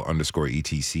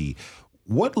Cashville_ETC.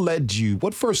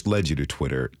 What first led you to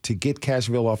Twitter to get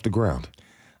Cashville off the ground?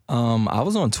 I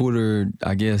was on Twitter,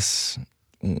 I guess,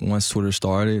 once Twitter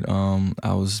started.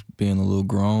 I was being a little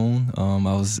grown.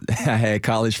 I had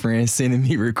college friends sending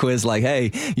me requests like, hey,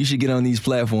 you should get on these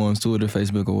platforms, Twitter,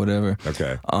 Facebook, or whatever.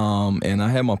 Okay. And I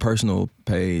had my personal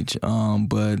page.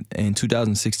 But in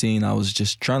 2016, I was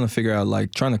just trying to figure out,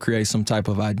 trying to create some type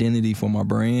of identity for my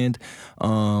brand.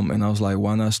 And I was like,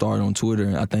 why not start on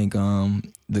Twitter? I think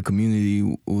the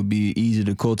community would be easy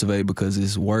to cultivate because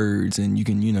it's words and you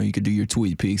could do your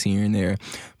tweet pics here and there.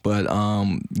 But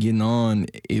getting on,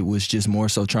 it was just more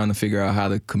so trying to figure out how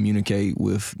to communicate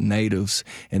with natives.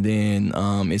 And then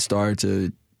it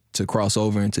started to cross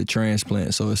over into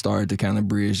transplants. So it started to kind of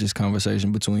bridge this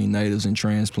conversation between natives and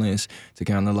transplants to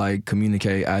kind of like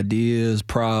communicate ideas,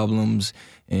 problems,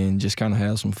 and just kind of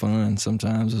have some fun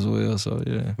sometimes as well. So,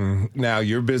 yeah. Mm-hmm. Now,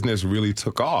 your business really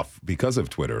took off because of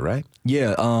Twitter, right?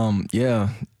 Yeah.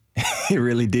 Yeah. It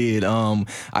really did.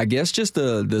 I guess just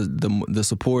the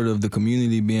support of the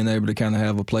community, being able to kind of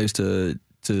have a place to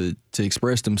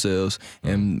express themselves,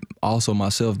 and also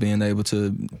myself being able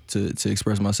to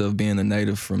express myself, being a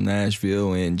native from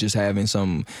Nashville, and just having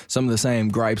some of the same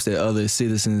gripes that other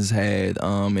citizens had,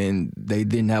 and they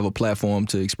didn't have a platform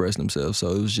to express themselves.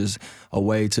 So it was just a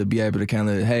way to be able to kind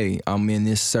of, hey, I'm in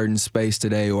this certain space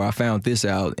today, or I found this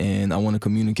out and I want to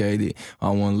communicate it. I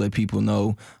want to let people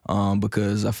know,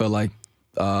 because I felt like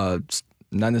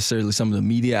not necessarily some of the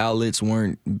media outlets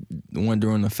weren't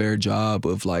doing a fair job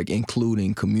of like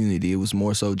including community. It was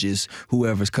more so just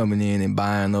whoever's coming in and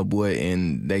buying up what,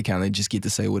 and they kind of just get to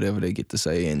say whatever they get to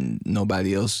say, and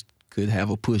nobody else could have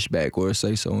a pushback or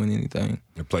say so in anything.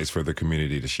 A place for the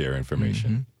community to share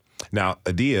information. Now,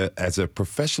 Adia, as a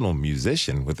professional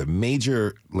musician with a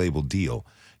major label deal,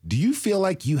 do you feel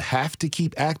like you have to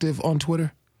keep active on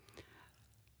Twitter?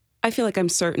 I feel like I'm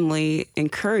certainly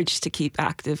encouraged to keep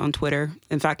active on Twitter.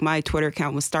 In fact, my Twitter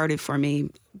account was started for me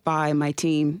by my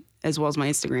team as well as my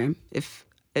Instagram. If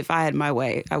I had my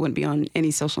way, I wouldn't be on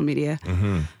any social media.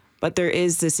 But there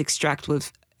is this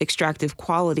extractive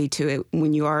quality to it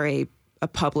when you are a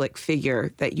public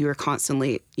figure, that you are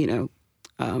constantly,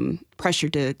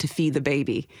 pressured to feed the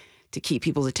baby, to keep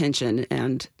people's attention.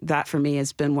 And that for me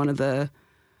has been one of the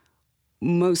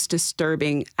most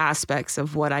disturbing aspects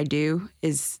of what I do,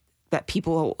 is that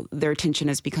their attention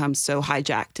has become so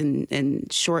hijacked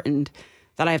and shortened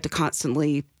that I have to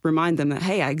constantly remind them that,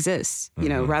 hey, I exist,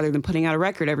 rather than putting out a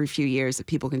record every few years that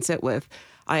people can sit with.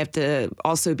 I have to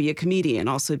also be a comedian,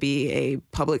 also be a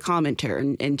public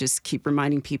commenter, and just keep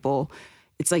reminding people.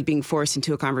 It's like being forced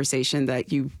into a conversation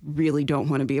that you really don't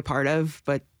want to be a part of,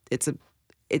 but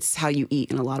it's how you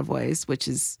eat in a lot of ways, which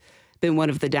has been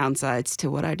one of the downsides to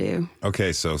what I do.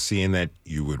 Okay, so seeing that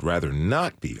you would rather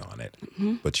not be on it,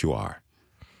 but you are,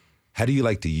 how do you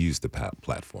like to use the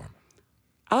platform?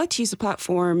 I like to use the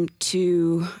platform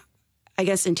to, I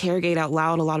guess, interrogate out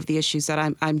loud a lot of the issues that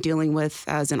I'm dealing with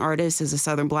as an artist, as a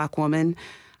Southern Black woman.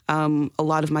 A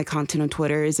lot of my content on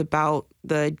Twitter is about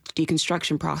the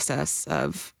deconstruction process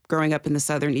of growing up in the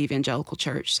Southern Evangelical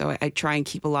Church. So I try and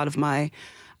keep a lot of my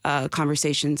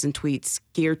conversations and tweets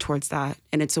geared towards that.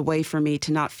 And it's a way for me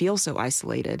to not feel so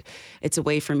isolated. It's a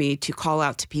way for me to call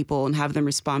out to people and have them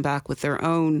respond back with their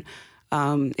own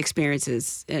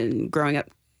experiences in growing up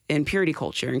in purity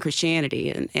culture and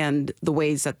Christianity, and the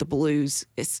ways that the blues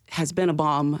has been a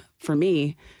balm for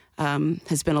me,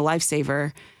 has been a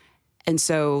lifesaver. And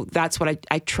so that's what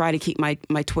I try to keep my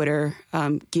Twitter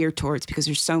geared towards, because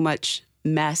there's so much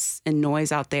mess and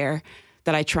noise out there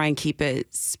that I try and keep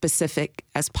it specific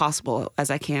as possible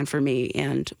as I can for me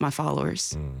and my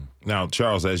followers. Now,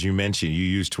 Charles, as you mentioned, you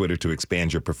used Twitter to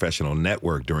expand your professional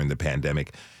network during the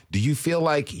pandemic. Do you feel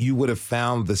like you would have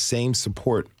found the same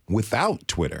support without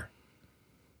Twitter?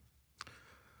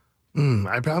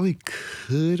 I probably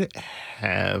could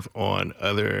have on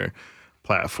other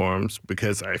platforms,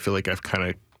 because I feel like I've kind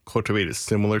of cultivated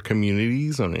similar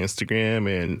communities on Instagram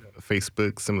and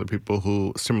Facebook,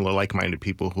 similar like-minded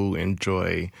people who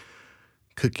enjoy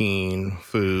cooking,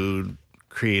 food,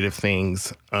 creative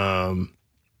things.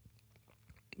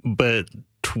 But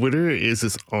Twitter is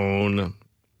its own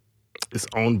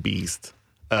beast.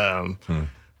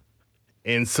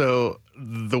 And so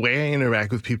the way I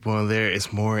interact with people on there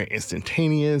is more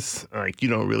instantaneous. Like, you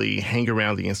don't really hang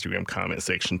around the Instagram comment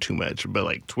section too much, but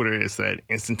like Twitter is that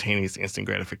instantaneous, instant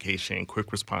gratification,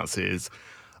 quick responses.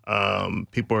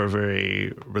 People are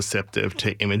very receptive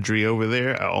to imagery over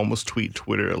there. I almost tweet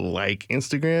Twitter like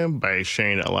Instagram by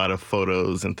sharing a lot of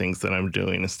photos and things that I'm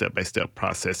doing and step-by-step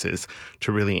processes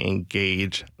to really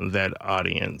engage that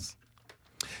audience.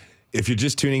 If you're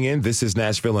just tuning in, this is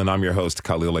Nashville, and I'm your host,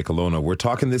 Khalil Ekulona. We're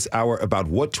talking this hour about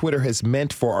what Twitter has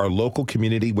meant for our local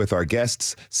community with our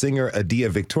guests, singer Adia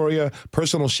Victoria,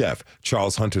 personal chef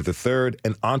Charles Hunter III,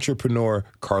 and entrepreneur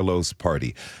Carlos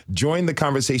Party. Join the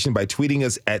conversation by tweeting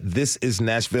us at This Is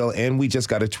Nashville, and we just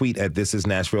got a tweet at This Is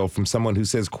Nashville from someone who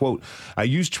says, quote, "I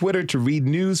use Twitter to read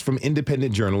news from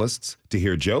independent journalists, to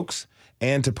hear jokes,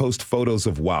 and to post photos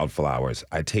of wildflowers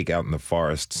I take out in the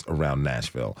forests around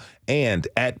Nashville." And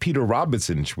at Peter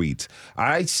Robinson tweets,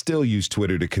 "I still use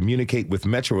Twitter to communicate with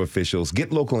Metro officials,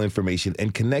 get local information,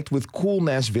 and connect with cool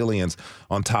Nashvillians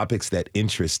on topics that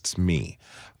interests me."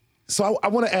 So I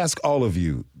want to ask all of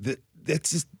you,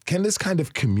 can this kind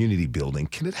of community building,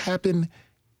 can it happen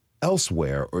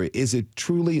elsewhere, or is it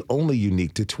truly only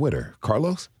unique to Twitter?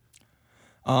 Carlos?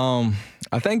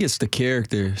 I think it's the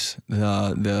characters,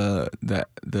 the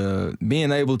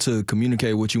being able to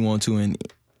communicate what you want to, and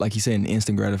like you said, an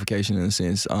instant gratification in a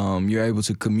sense. You're able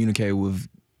to communicate with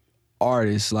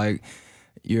artists, like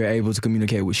you're able to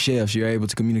communicate with chefs. You're able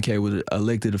to communicate with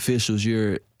elected officials.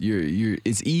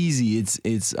 It's easy.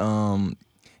 It's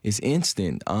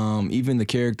instant. Even the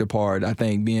character part, I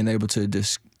think being able to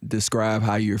describe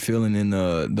how you're feeling in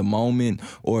the moment,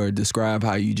 or describe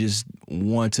how you just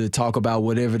want to talk about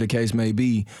whatever the case may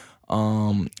be.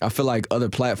 I feel like other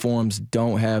platforms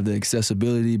don't have the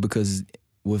accessibility, because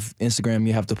with Instagram,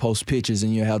 you have to post pictures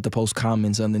and you have to post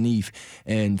comments underneath.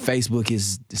 And Facebook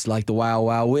it's like the wild,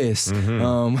 wild west.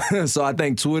 So I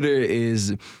think Twitter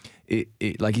is,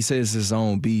 it like you said, it's its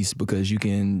own beast because you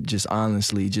can just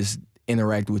honestly just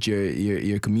interact with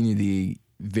your community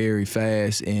very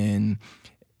fast and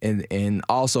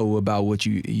also about what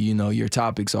you know your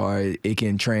topics are. It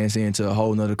can transcend to a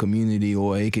whole nother community,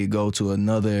 or it could go to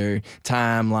another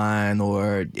timeline,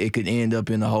 or it could end up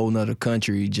in a whole nother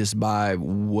country just by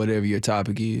whatever your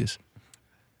topic is.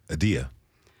 Adia.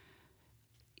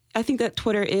 I think that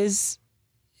Twitter is,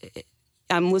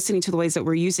 I'm listening to the ways that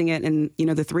we're using it, and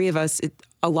the three of us,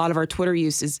 a lot of our Twitter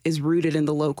use is rooted in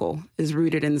the local, is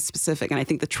rooted in the specific. And I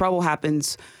think the trouble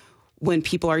happens when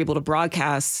people are able to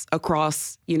broadcast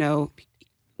across, the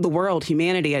world,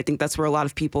 humanity. I think that's where a lot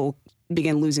of people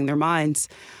begin losing their minds.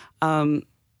 And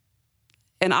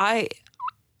I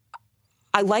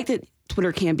like that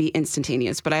Twitter can be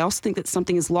instantaneous, but I also think that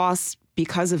something is lost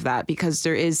because of that, because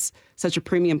there is such a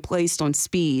premium placed on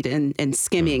speed and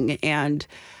skimming. And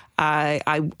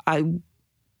I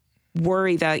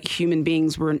worry that human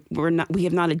beings we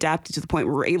have not adapted to the point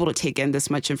where we're able to take in this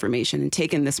much information and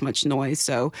take in this much noise.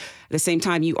 So at the same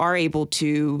time, you are able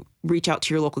to reach out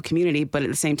to your local community, but at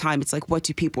the same time, it's like, what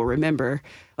do people remember?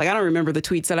 Like, I don't remember the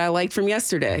tweets that I liked from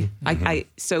yesterday.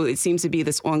 So it seems to be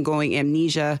this ongoing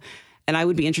amnesia. And I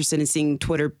would be interested in seeing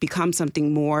Twitter become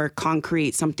something more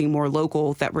concrete, something more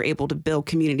local, that we're able to build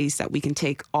communities that we can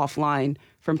take offline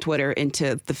from Twitter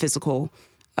into the physical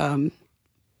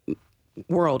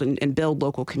world and build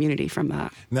local community from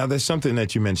that. Now, there's something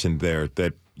that you mentioned there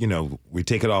that, we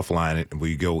take it offline and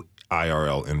we go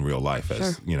IRL in real life,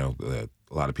 as, a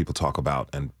lot of people talk about.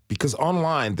 And because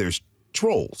online there's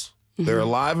trolls, they're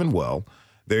alive and well.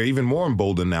 They're even more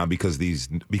emboldened now because of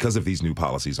these new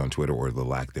policies on Twitter, or the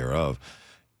lack thereof.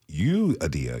 You,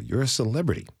 Adia, you're a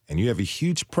celebrity and you have a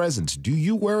huge presence. Do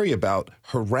you worry about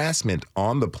harassment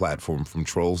on the platform from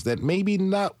trolls that maybe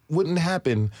wouldn't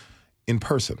happen in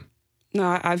person?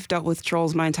 No, I've dealt with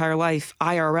trolls my entire life.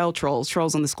 IRL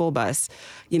trolls on the school bus.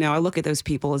 I look at those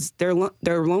people as they're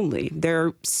lonely.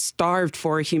 They're starved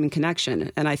for a human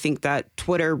connection. And I think that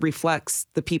Twitter reflects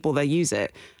the people that use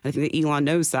it. I think that Elon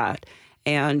knows that.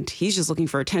 And he's just looking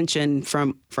for attention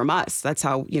from us. That's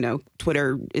how,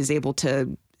 Twitter is able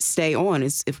to stay on,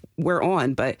 is if we're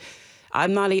on. But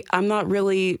I'm not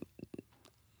really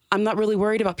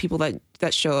worried about people that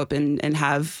show up and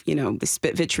have, they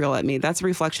spit vitriol at me. That's a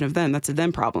reflection of them. That's a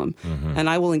them problem. And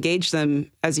I will engage them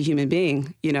as a human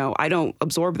being. I don't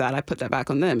absorb that. I put that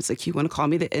back on them. It's like, you want to call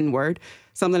me the N-word?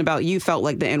 Something about you felt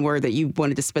like the N-word, that you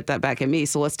wanted to spit that back at me.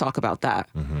 So let's talk about that.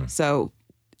 So,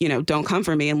 don't come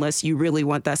for me unless you really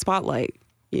want that spotlight,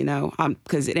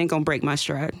 because it ain't going to break my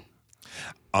stride.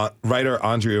 Writer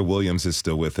Andrea Williams is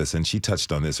still with us, and she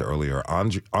touched on this earlier.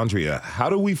 Andrea,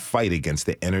 how do we fight against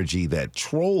the energy that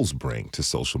trolls bring to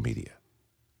social media?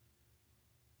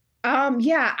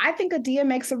 I think Adia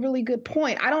makes a really good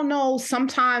point. I don't know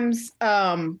sometimes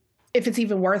if it's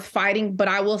even worth fighting, but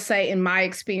I will say, in my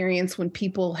experience, when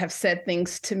people have said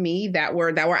things to me that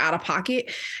were out of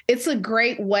pocket, it's a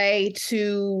great way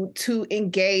to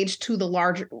engage with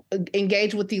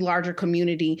the larger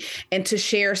community and to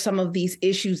share some of these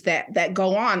issues that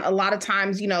go on. A lot of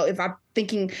times, if I'm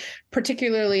thinking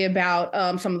particularly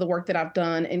about some of the work that I've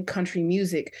done in country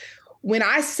music, when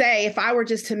I say, if I were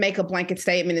just to make a blanket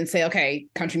statement and say, okay,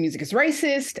 country music is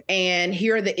racist, and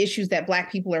here are the issues that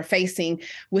Black people are facing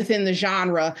within the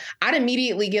genre, I'd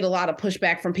immediately get a lot of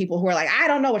pushback from people who are like, I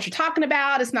don't know what you're talking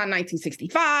about. It's not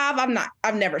 1965.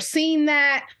 I've never seen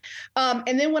that.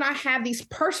 And then when I have these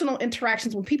personal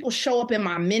interactions, when people show up in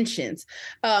my mentions,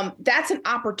 that's an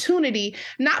opportunity,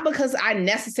 not because I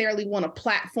necessarily want to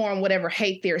platform whatever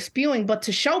hate they're spewing, but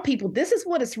to show people this is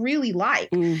what it's really like.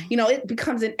 It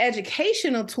becomes an educational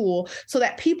tool so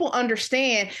that people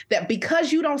understand that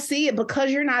because you don't see it,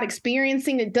 because you're not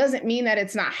experiencing it, doesn't mean that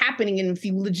it's not happening. And if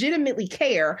you legitimately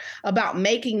care about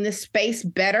making this space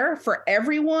better for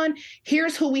everyone,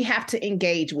 here's who we have to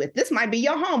engage with. This might be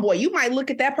your homeboy. You might look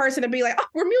at that person and be like, oh,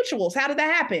 we're mutuals. How did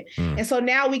that happen? And so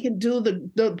now we can do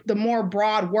the more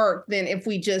broad work than if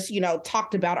we just,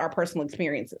 talked about our personal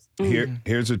experiences.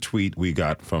 Here's a tweet we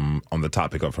got from on the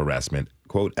topic of harassment.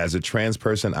 Quote, as a trans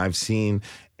person, I've seen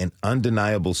an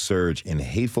undeniable surge in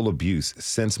hateful abuse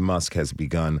since Musk has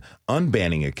begun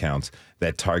unbanning accounts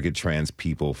that target trans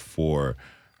people for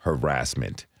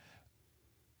harassment.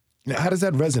 Now, how does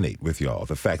that resonate with y'all?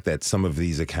 The fact that some of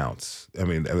these accounts, I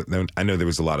mean, I know there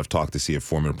was a lot of talk to see if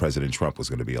former President Trump was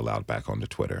going to be allowed back onto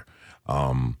Twitter.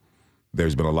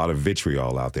 There's been a lot of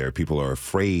vitriol out there. People are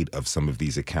afraid of some of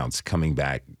these accounts coming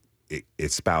back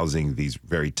espousing these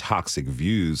very toxic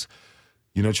views.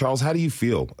 You know, Charles, how do you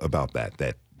feel about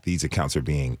that these accounts are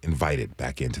being invited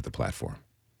back into the platform?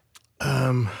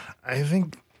 I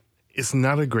think it's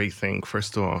not a great thing,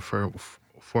 first of all,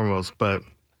 foremost, but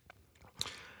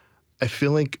I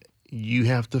feel like you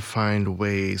have to find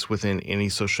ways within any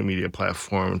social media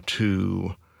platform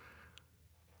to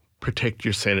protect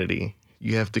your sanity.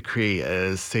 You have to create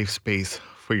a safe space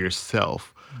for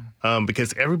yourself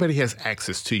because everybody has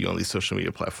access to you on these social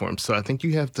media platforms. So I think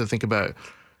you have to think about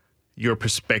your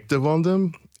perspective on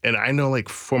them. And I know, like,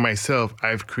 for myself,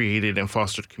 I've created and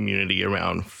fostered community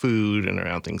around food and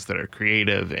around things that are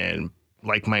creative, and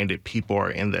like-minded people are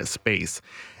in that space.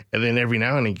 And then every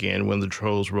now and again, when the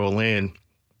trolls roll in,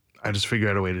 I just figure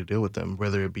out a way to deal with them,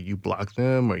 whether it be you block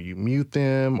them or you mute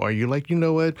them, or you're like, you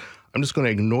know what, I'm just going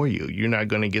to ignore you. You're not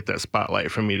going to get that spotlight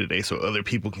from me today so other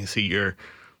people can see your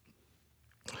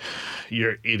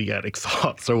idiotic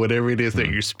thoughts or whatever it is that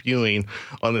you're spewing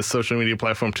on this social media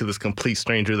platform to this complete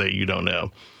stranger that you don't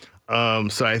know.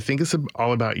 So I think it's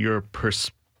all about your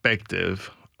perspective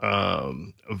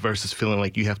versus feeling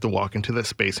like you have to walk into that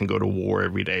space and go to war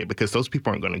every day, because those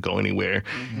people aren't going to go anywhere,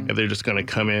 and they're just going to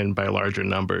come in by larger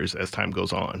numbers as time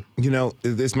goes on. You know,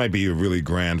 this might be a really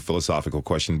grand philosophical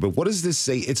question, but what does this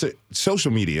say? It's a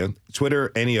social media,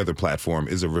 Twitter, any other platform,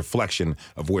 is a reflection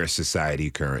of where society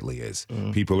currently is.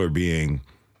 People are being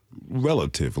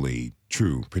relatively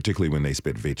true, particularly when they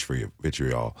spit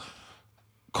vitriol.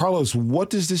 Carlos, what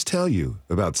does this tell you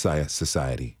about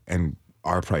society and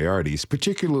our priorities,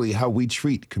 particularly how we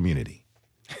treat community?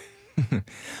 It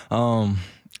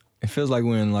feels like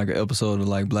we're in like an episode of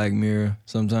like Black Mirror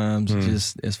sometimes,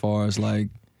 just as far as like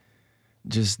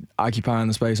just occupying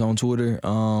the space on Twitter.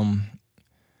 I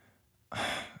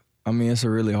mean, it's a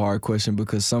really hard question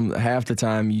because half the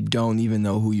time you don't even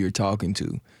know who you're talking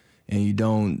to, and you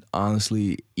don't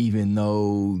honestly even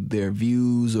know their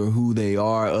views or who they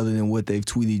are other than what they've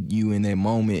tweeted you in that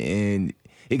moment. And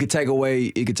it could take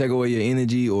away your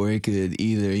energy, or it could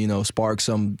either, you know, spark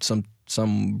some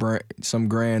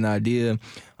grand idea.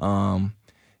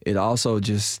 It also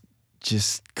just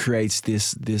creates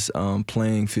this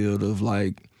playing field of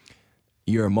like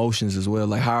your emotions as well.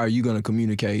 Like, how are you going to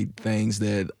communicate things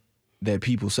that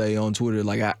people say on Twitter?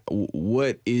 Like,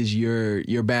 what is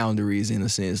your boundaries in a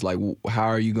sense? Like, how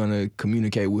are you going to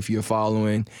communicate with your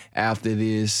following after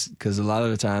this? Because a lot of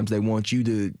the times they want you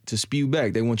to spew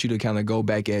back. They want you to kind of go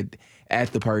back at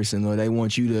the person, or they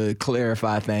want you to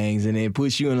clarify things, and it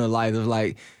puts you in a light of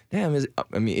like, damn,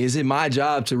 is it my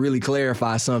job to really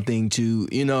clarify something to,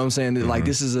 you know what I'm saying? Like,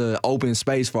 this is an open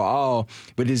space for all,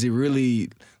 but is it really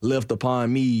left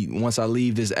upon me once I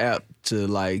leave this app to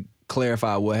like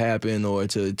clarify what happened, or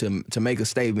to make a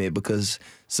statement because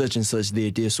such and such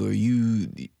did this, or you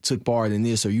took part in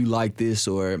this, or you liked this,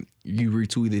 or you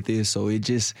retweeted this? So it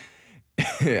just,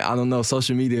 I don't know,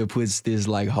 social media puts this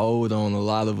like hold on a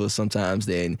lot of us sometimes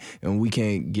and we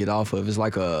can't get off of. It's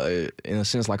like in a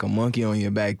sense, like a monkey on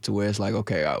your back, to where it's like,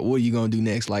 okay, what are you gonna do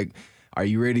next? Like, are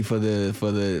you ready for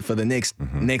the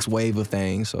next wave of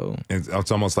things? So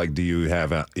it's almost like, do you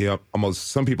have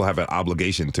some people have an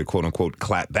obligation to quote unquote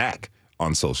clap back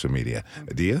on social media.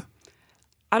 Adia?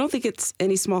 I don't think it's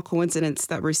any small coincidence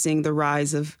that we're seeing the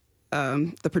rise of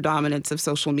the predominance of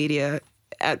social media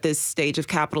at this stage of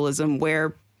capitalism,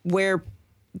 where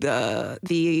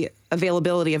the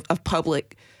availability of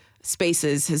public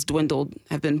spaces has dwindled,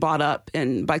 have been bought up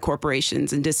by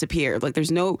corporations and disappeared. Like,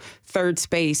 there's no third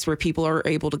space where people are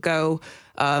able to go.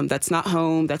 That's not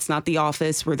home. That's not the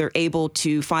office, where they're able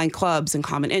to find clubs and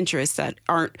common interests that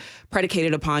aren't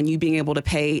predicated upon you being able to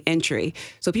pay entry.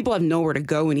 So people have nowhere to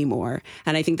go anymore.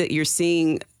 And I think that you're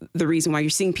seeing the reason why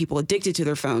you're seeing people addicted to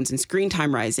their phones and screen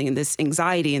time rising, and this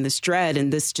anxiety and this dread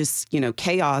and this just, you know,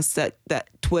 chaos that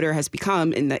Twitter has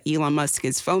become, and that Elon Musk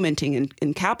is fomenting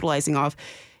and capitalizing off,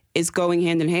 is going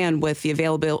hand in hand with the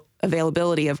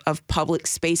availability of public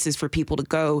spaces for people to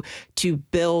go to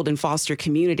build and foster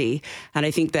community. And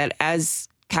I think that as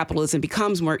capitalism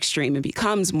becomes more extreme and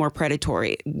becomes more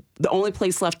predatory, the only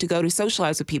place left to go to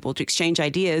socialize with people, to exchange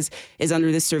ideas, is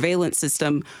under this surveillance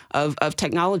system of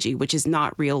technology, which is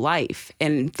not real life.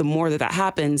 And the more that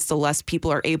happens, the less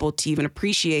people are able to even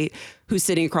appreciate who's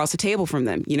sitting across the table from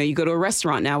them. You know, you go to a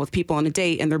restaurant now with people on a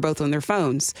date and they're both on their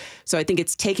phones. So I think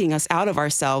it's taking us out of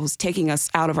ourselves, taking us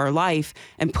out of our life,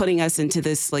 and putting us into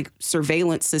this like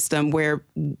surveillance system where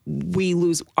we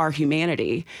lose our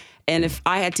humanity. And if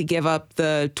I had to give up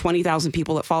the 20,000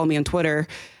 people that follow me on Twitter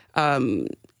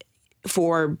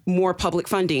for more public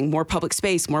funding, more public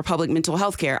space, more public mental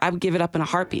health care, I would give it up in a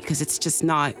heartbeat, because it's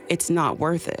not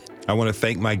worth it. I want to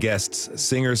thank my guests,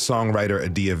 singer-songwriter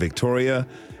Adia Victoria,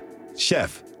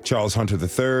 Chef Charles Hunter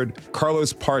III,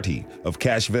 Carlos Party of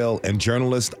Cashville, and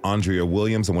journalist Andrea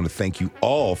Williams. I want to thank you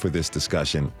all for this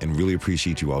discussion and really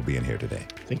appreciate you all being here today.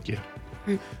 Thank you.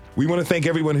 We want to thank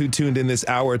everyone who tuned in this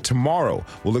hour. Tomorrow,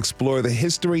 we'll explore the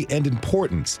history and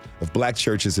importance of Black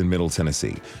churches in Middle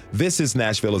Tennessee. This is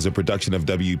Nashville is a production of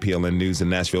WPLN News and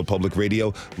Nashville Public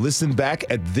Radio. Listen back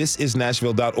at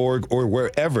thisisnashville.org or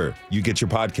wherever you get your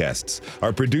podcasts.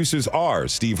 Our producers are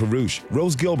Steve Harouche,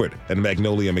 Rose Gilbert, and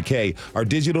Magnolia McKay. Our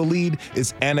digital lead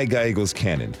is Anna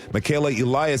Gallegos-Cannon. Michaela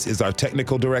Elias is our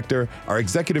technical director. Our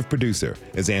executive producer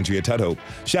is Andrea Tudhope.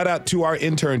 Shout out to our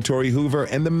intern, Tori Hoover,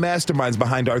 and the masterminds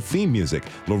behind our theme music,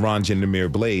 Laurent and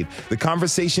Namir Blade. The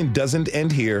conversation doesn't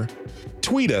end here.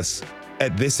 Tweet us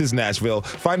at This Is Nashville.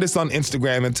 Find us on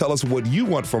Instagram and tell us what you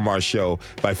want from our show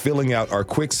by filling out our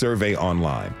quick survey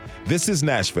online. This is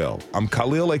Nashville. I'm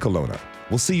Khalil Ekulona.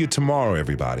 We'll see you tomorrow,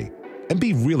 everybody. And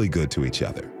be really good to each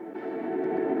other.